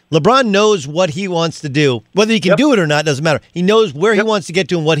LeBron knows what he wants to do. Whether he can do it or not doesn't matter. He knows where he wants to get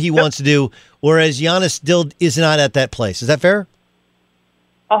to and what he wants to do, whereas Giannis still is not at that place. Is that fair?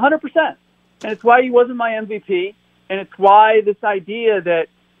 100%. And it's why he wasn't my MVP, and it's why this idea that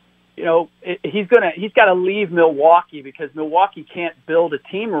he's got to leave Milwaukee because Milwaukee can't build a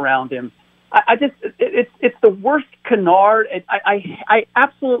team around him. It's the worst canard. I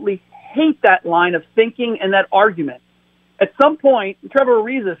absolutely hate that line of thinking and that argument. At some point, Trevor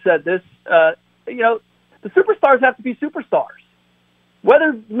Ariza said this, the superstars have to be superstars.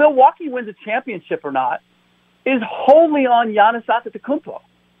 Whether Milwaukee wins a championship or not is wholly on Giannis Antetokounmpo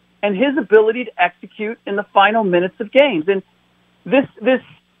and his ability to execute in the final minutes of games. And this,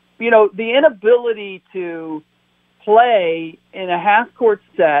 the inability to play in a half-court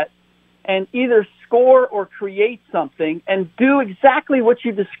set and either score or create something and do exactly what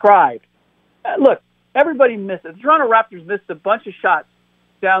you described. Look, everybody missed it. The Toronto Raptors missed a bunch of shots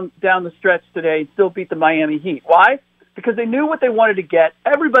down the stretch today and still beat the Miami Heat. Why? Because they knew what they wanted to get.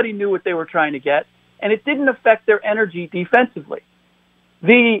 Everybody knew what they were trying to get, and it didn't affect their energy defensively.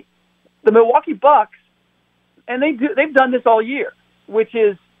 The Milwaukee Bucks, and they've done this all year, which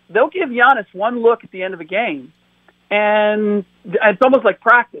is they'll give Giannis one look at the end of a game, and it's almost like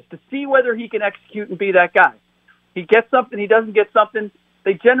practice to see whether he can execute and be that guy. He gets something, he doesn't get something.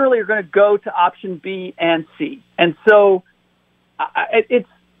 They generally are going to go to option B and C, and so it's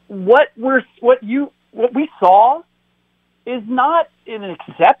what we saw is not an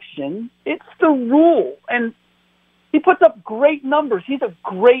exception. It's the rule, and he puts up great numbers. He's a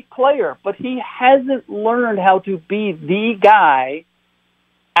great player, but he hasn't learned how to be the guy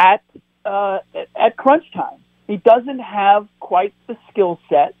at crunch time. He doesn't have quite the skill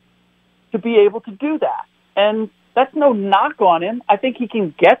set to be able to do that, and that's no knock on him. I think he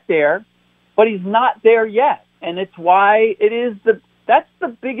can get there, but he's not there yet, and it's why that's the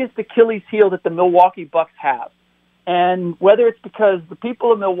biggest Achilles heel that the Milwaukee Bucks have. And whether it's because the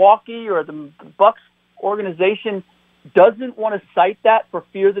people of Milwaukee or the Bucks organization doesn't want to cite that for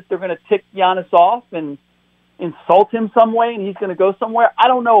fear that they're going to tick Giannis off and insult him some way and he's going to go somewhere, I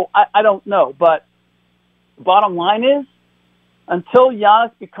don't know. I don't know. But the bottom line is, until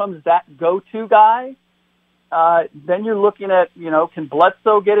Giannis becomes that go-to guy, then you're looking at, can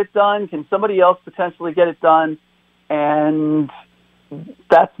Bledsoe get it done? Can somebody else potentially get it done? And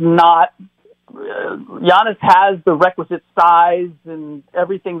that's not... Giannis has the requisite size and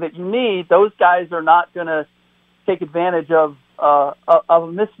everything that you need. Those guys are not going to take advantage of a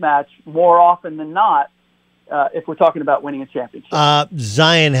mismatch more often than not if we're talking about winning a championship.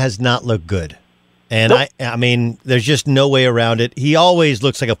 Zion has not looked good. And nope. I mean, there's just no way around it. He always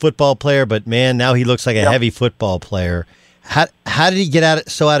looks like a football player, but man, now he looks like a heavy football player. How did he get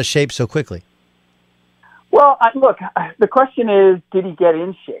so out of shape so quickly? Well, look, the question is, did he get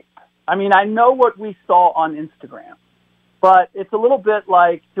in shape? I mean, I know what we saw on Instagram, but it's a little bit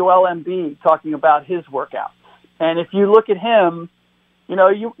like Joel Embiid talking about his workouts. And if you look at him,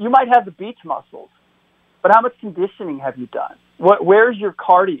 you might have the beach muscles, but how much conditioning have you done? Where's your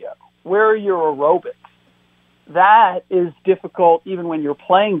cardio? Where are your aerobics? That is difficult even when you're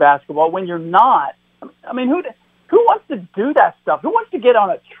playing basketball. When you're not, I mean, who wants to do that stuff? Who wants to get on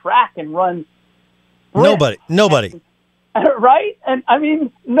a track and run? Nobody. Right? And I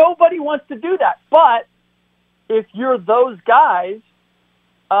mean, nobody wants to do that. But if you're those guys,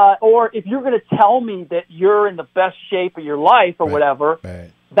 or if you're going to tell me that you're in the best shape of your life or whatever,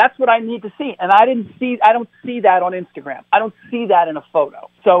 that's what I need to see. And I don't see that on Instagram. I don't see that in a photo.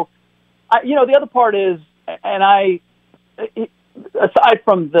 So, the other part is, and aside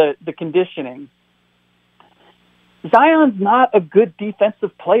from the conditioning, Zion's not a good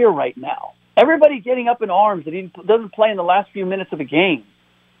defensive player right now. Everybody getting up in arms that he doesn't play in the last few minutes of a game.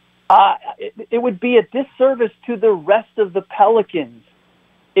 It would be a disservice to the rest of the Pelicans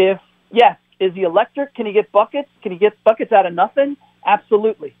if, yes, is he electric? Can he get buckets? Can he get buckets out of nothing?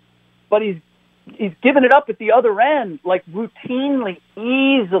 Absolutely. But he's giving it up at the other end, like routinely,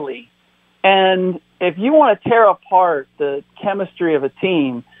 easily. And if you want to tear apart the chemistry of a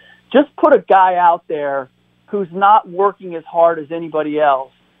team, just put a guy out there who's not working as hard as anybody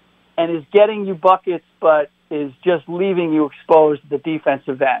else and is getting you buckets, but is just leaving you exposed to the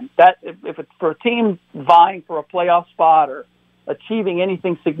defensive end. That if it's for a team vying for a playoff spot or achieving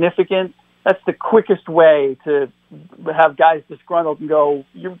anything significant, that's the quickest way to have guys disgruntled and go,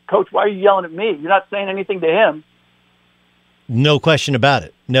 Coach, why are you yelling at me? You're not saying anything to him. No question about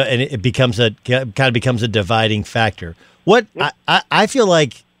it. No, and it becomes a dividing factor. I feel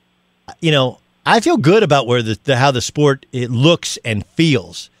like, I feel good about where how the sport it looks and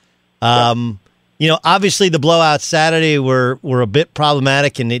feels. Obviously the blowouts Saturday were a bit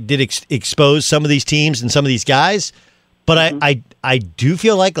problematic, and it did expose some of these teams and some of these guys. But I do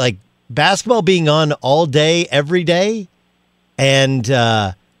feel like basketball being on all day, every day, and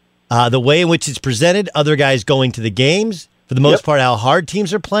the way in which it's presented, other guys going to the games, for the most part, how hard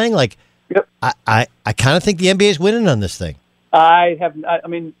teams are playing. I kind of think the NBA is winning on this thing. I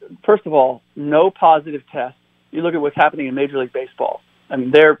mean, first of all, no positive tests. You look at what's happening in Major League Baseball. I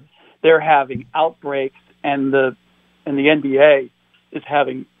mean, they're having outbreaks, and the NBA is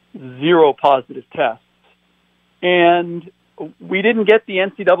having 0 positive tests. And we didn't get the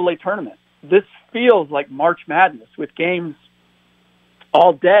NCAA tournament. This feels like March Madness with games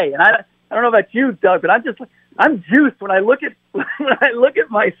all day. And I don't know about you, Doug, but I'm juiced when I look at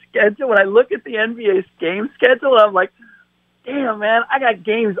my schedule. When I look at the NBA's game schedule, I'm like, damn, man, I got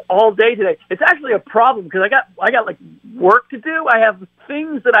games all day today. It's actually a problem because I got like work to do. I have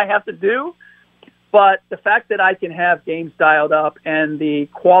things that I have to do. But the fact that I can have games dialed up and the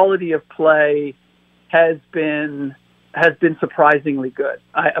quality of play has been surprisingly good.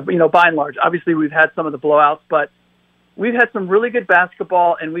 By and large, obviously we've had some of the blowouts, but we've had some really good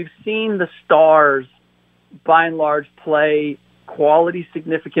basketball, and we've seen the stars, by and large, play quality,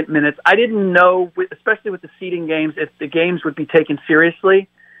 significant minutes. I didn't know, especially with the seeding games, if the games would be taken seriously,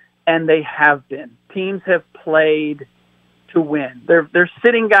 and they have been. Teams have played to win. They're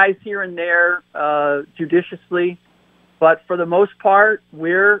sitting guys here and there judiciously, but for the most part,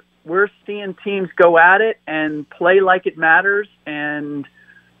 we're seeing teams go at it and play like it matters, and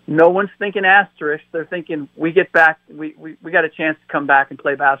no one's thinking asterisk. They're thinking we get back. We got a chance to come back and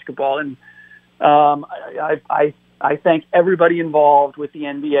play basketball, and I thank everybody involved with the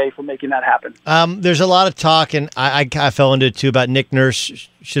NBA for making that happen. There's a lot of talk, and I fell into it too, about Nick Nurse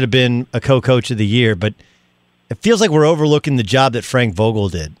should have been a co-coach of the year, but it feels like we're overlooking the job that Frank Vogel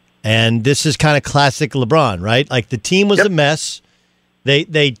did. And this is kind of classic LeBron, right? Like the team was a mess.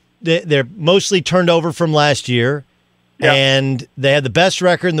 They're mostly turned over from last year, and they had the best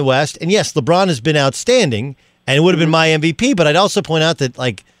record in the West. And yes, LeBron has been outstanding, and it would have been my MVP. But I'd also point out that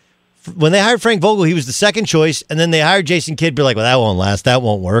like when they hired Frank Vogel, he was the second choice, and then they hired Jason Kidd. Be like, well, that won't last. That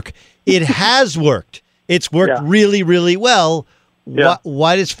won't work. It has worked. It's worked really, really well. Yeah.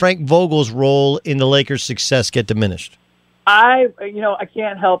 Why does Frank Vogel's role in the Lakers' success get diminished? I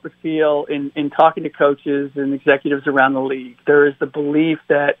can't help but feel in talking to coaches and executives around the league, there is the belief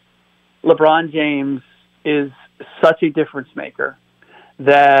that LeBron James is such a difference maker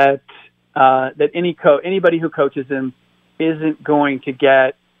that anybody who coaches him isn't going to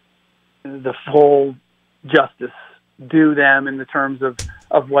get the full justice due them in the terms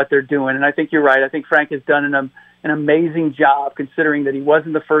of what they're doing. And I think you're right. I think Frank has done an amazing job considering that he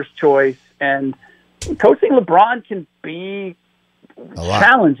wasn't the first choice, and coaching LeBron can be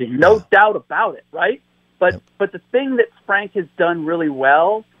challenging, no doubt about it, right? But the thing that Frank has done really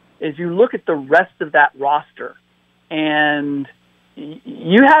well is you look at the rest of that roster, and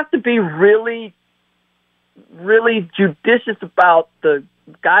you have to be really, really judicious about the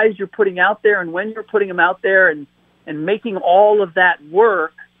guys you're putting out there and when you're putting them out there, and making all of that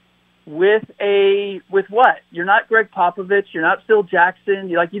work with what? You're not Greg Popovich, you're not Phil Jackson.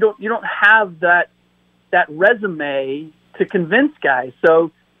 You don't have that resume to convince guys.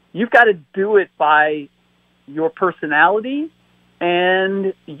 So you've got to do it by your personality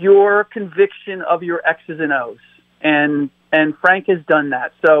and your conviction of your X's and O's. And Frank has done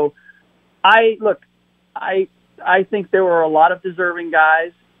that. So I think there were a lot of deserving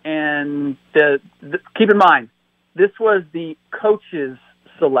guys, and keep in mind, this was the coaches'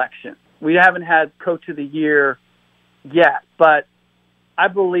 selection. We haven't had Coach of the Year yet, but I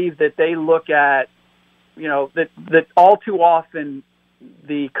believe that they look at, that all too often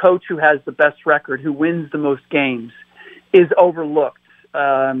the coach who has the best record, who wins the most games, is overlooked,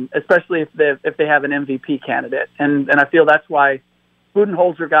 especially if they have an MVP candidate. And I feel that's why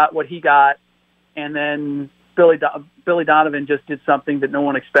Budenholzer got what he got, and then Billy Donovan just did something that no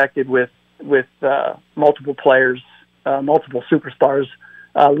one expected with multiple players, multiple superstars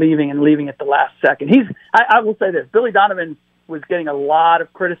leaving at the last second. I will say this: Billy Donovan was getting a lot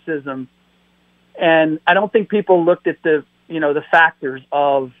of criticism, and I don't think people looked at the factors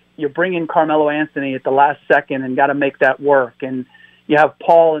of you bring in Carmelo Anthony at the last second and got to make that work, and you have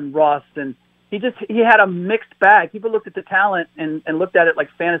Paul and Russ, and he had a mixed bag. People looked at the talent and looked at it like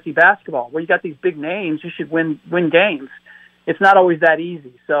fantasy basketball, where you got these big names, you should win games. It's not always that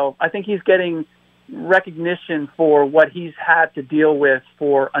easy. So I think he's getting recognition for what he's had to deal with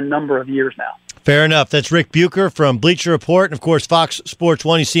for a number of years now. Fair enough. That's Rick Bucher from Bleacher Report, and of course Fox Sports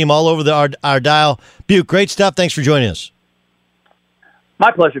 1. You see him all over our dial. Buke, great stuff. Thanks for joining us.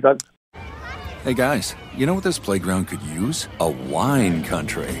 My pleasure, Doug. Hey guys, you know what this playground could use? A wine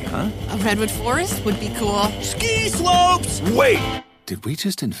country, huh? A redwood forest would be cool. Ski slopes! Wait! Did we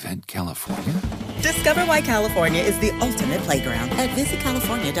just invent California? Discover why California is the ultimate playground at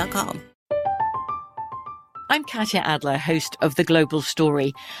visitcalifornia.com. I'm Katya Adler, host of The Global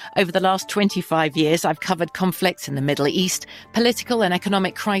Story. Over the last 25 years, I've covered conflicts in the Middle East, political and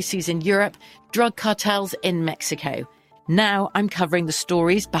economic crises in Europe, drug cartels in Mexico. Now I'm covering the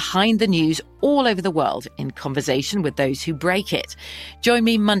stories behind the news all over the world in conversation with those who break it. Join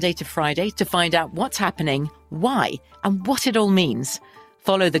me Monday to Friday to find out what's happening, why, and what it all means.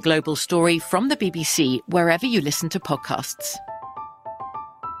 Follow The Global Story from the BBC wherever you listen to podcasts.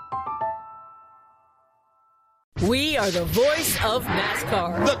 We are the voice of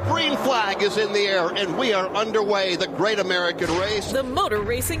NASCAR. The green flag is in the air, and we are underway. The Great American Race. The Motor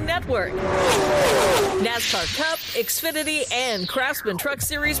Racing Network. NASCAR Cup, Xfinity, and Craftsman Truck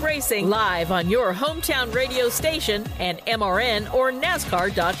Series Racing live on your hometown radio station and MRN or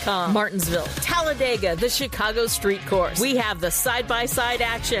NASCAR.com. Martinsville, Talladega, the Chicago Street Course. We have the side-by-side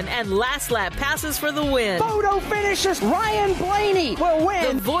action and last lap passes for the win. Photo finishes. Ryan Blaney will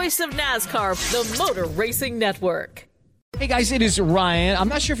win. The voice of NASCAR, the Motor Racing Network. Hey guys, it is Ryan. I'm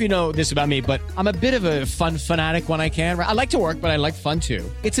not sure if you know this about me, but I'm a bit of a fun fanatic when I can. I like to work, but I like fun too.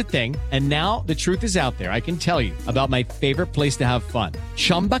 It's a thing. And now the truth is out there. I can tell you about my favorite place to have fun.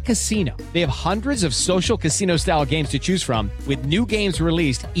 Chumba Casino. They have hundreds of social casino style games to choose from with new games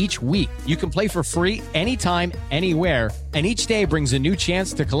released each week. You can play for free anytime, anywhere. And each day brings a new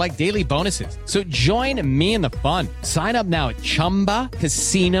chance to collect daily bonuses. So join me in the fun. Sign up now at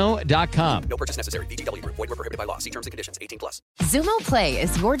ChumbaCasino.com. No purchase necessary. VGW Group. Void where prohibited by law. See terms and conditions. 18+. Xumo Play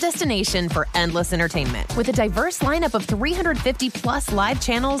is your destination for endless entertainment. With a diverse lineup of 350+ live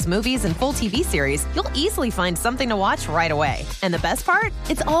channels, movies, and full TV series, you'll easily find something to watch right away. And the best part?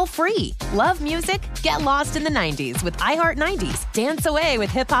 It's all free. Love music? Get lost in the 90s with iHeart 90s. Dance away with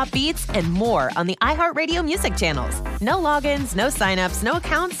hip-hop beats and more on the iHeartRadio music channels. No logins, no signups, no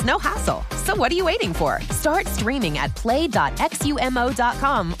accounts, no hassle. So what are you waiting for? Start streaming at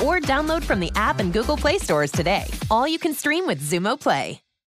play.xumo.com or download from the app and Google Play stores today. All you can stream with Xumo Play.